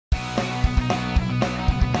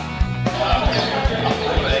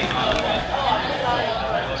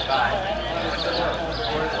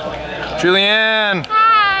Julianne!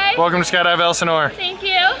 Hi! Welcome to Skydive Elsinore. Thank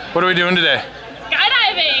you. What are we doing today?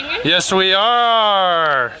 Skydiving! Yes, we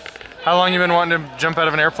are! How long you been wanting to jump out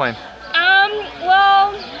of an airplane?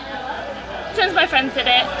 Well, since my friends did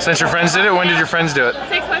it. Since your friends did it? When did your friends do it?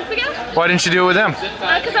 6 months ago. Why didn't you do it with them?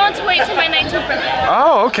 Because I want to wait till my 19th birthday.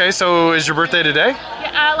 Oh, okay. So is your birthday today?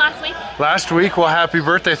 Yeah, last week. Last week? Well, happy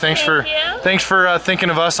birthday. Thanks for you.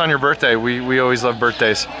 thinking of us on your birthday. We always love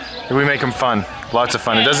birthdays. We make them fun. Lots of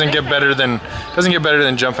fun. It doesn't get better than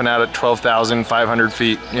jumping out at 12,500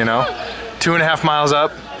 feet, you know? 2.5 miles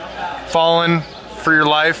up, falling for your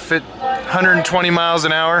life at 120 miles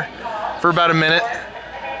an hour for about a minute.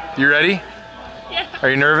 You ready? Yeah. Are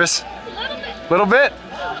you nervous? A little bit. Little bit?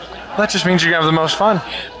 That just means you're gonna have the most fun.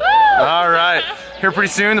 Woo! All right. Here pretty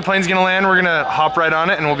soon, the plane's gonna land. We're gonna hop right on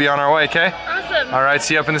it and we'll be on our way, okay? Awesome. All right,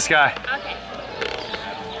 see you up in the sky.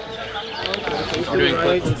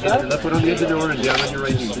 Okay. Left foot on the edge of the door and down on your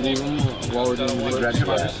right knee. Leave them while we're doing the grab your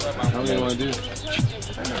bars. How many you want to do?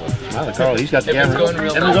 Well, Carl, he's got the camera.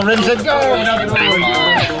 Everyone's ready, set, go!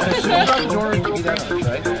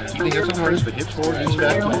 You can hit some harness, but hips forward, knees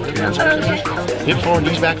back. Hips forward,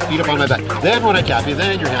 knees back, feet up on my back. Then when I tap you,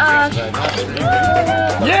 then your hands back.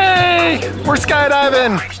 Yay! We're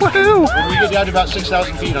skydiving! Woohoo! When we get down to about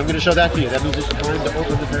 6,000 feet, I'm going to show that to you. That means it's time to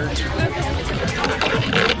open the parachute.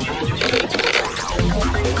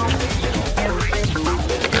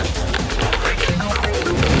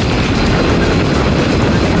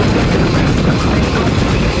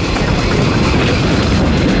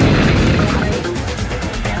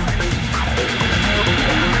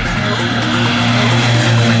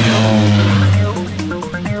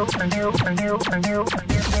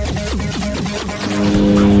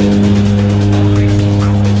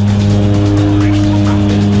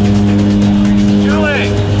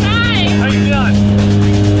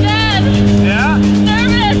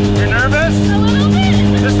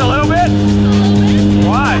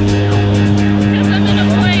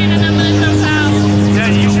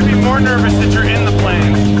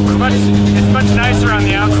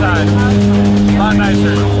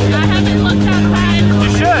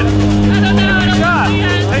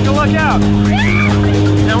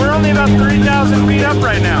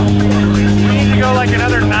 Right now. We need to go like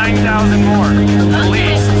another 9,000 more, at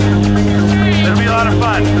least. It'll be a lot of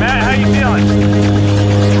fun. Matt, how you feeling?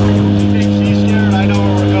 She's scared, I know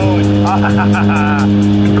where we're going.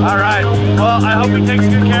 All right. Well, I hope he takes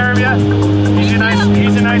good care of you. He's a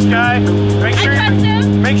nice guy.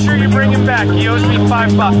 Make sure you bring him back. He owes me $5.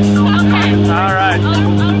 Okay. All right.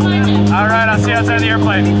 All right. I'll see you outside the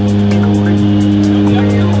airplane.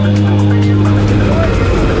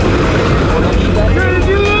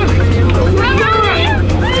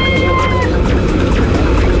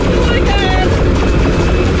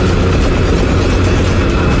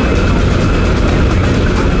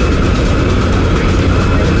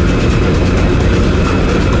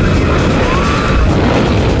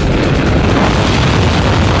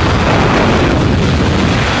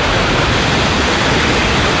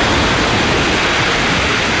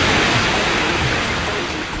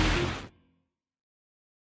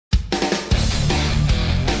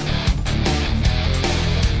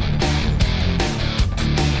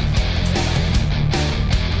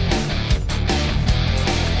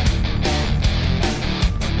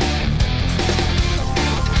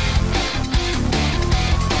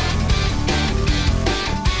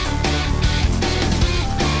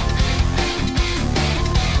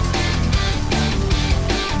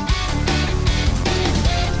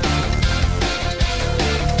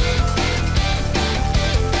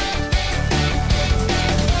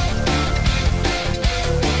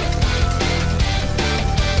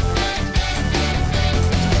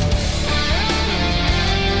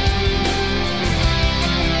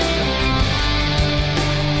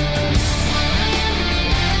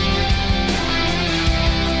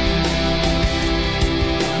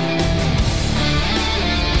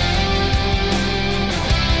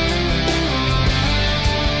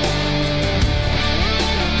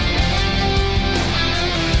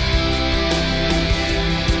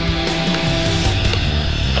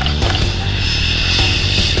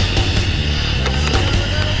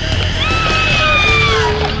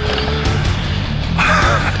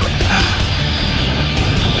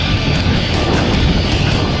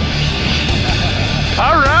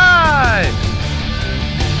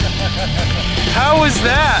 How was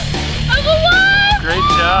that? Great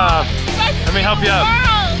job. Let me help you up.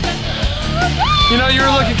 You know, you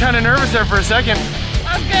were looking kind of nervous there for a second.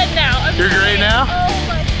 I'm good now. You're great now? Oh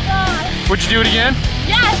my gosh. Would you do it again?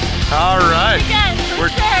 Yes. All right. Again, for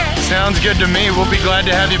sure. Sounds good to me. We'll be glad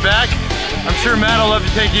to have you back. I'm sure Matt will love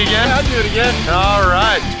to take you again. Yeah, I'll do it again. All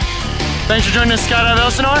right. Thanks for joining us, Skydive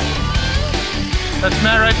Elsinore. That's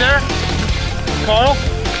Matt right there. Carl,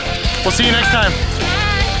 we'll see you next time.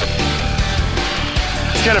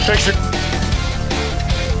 Let's get a picture.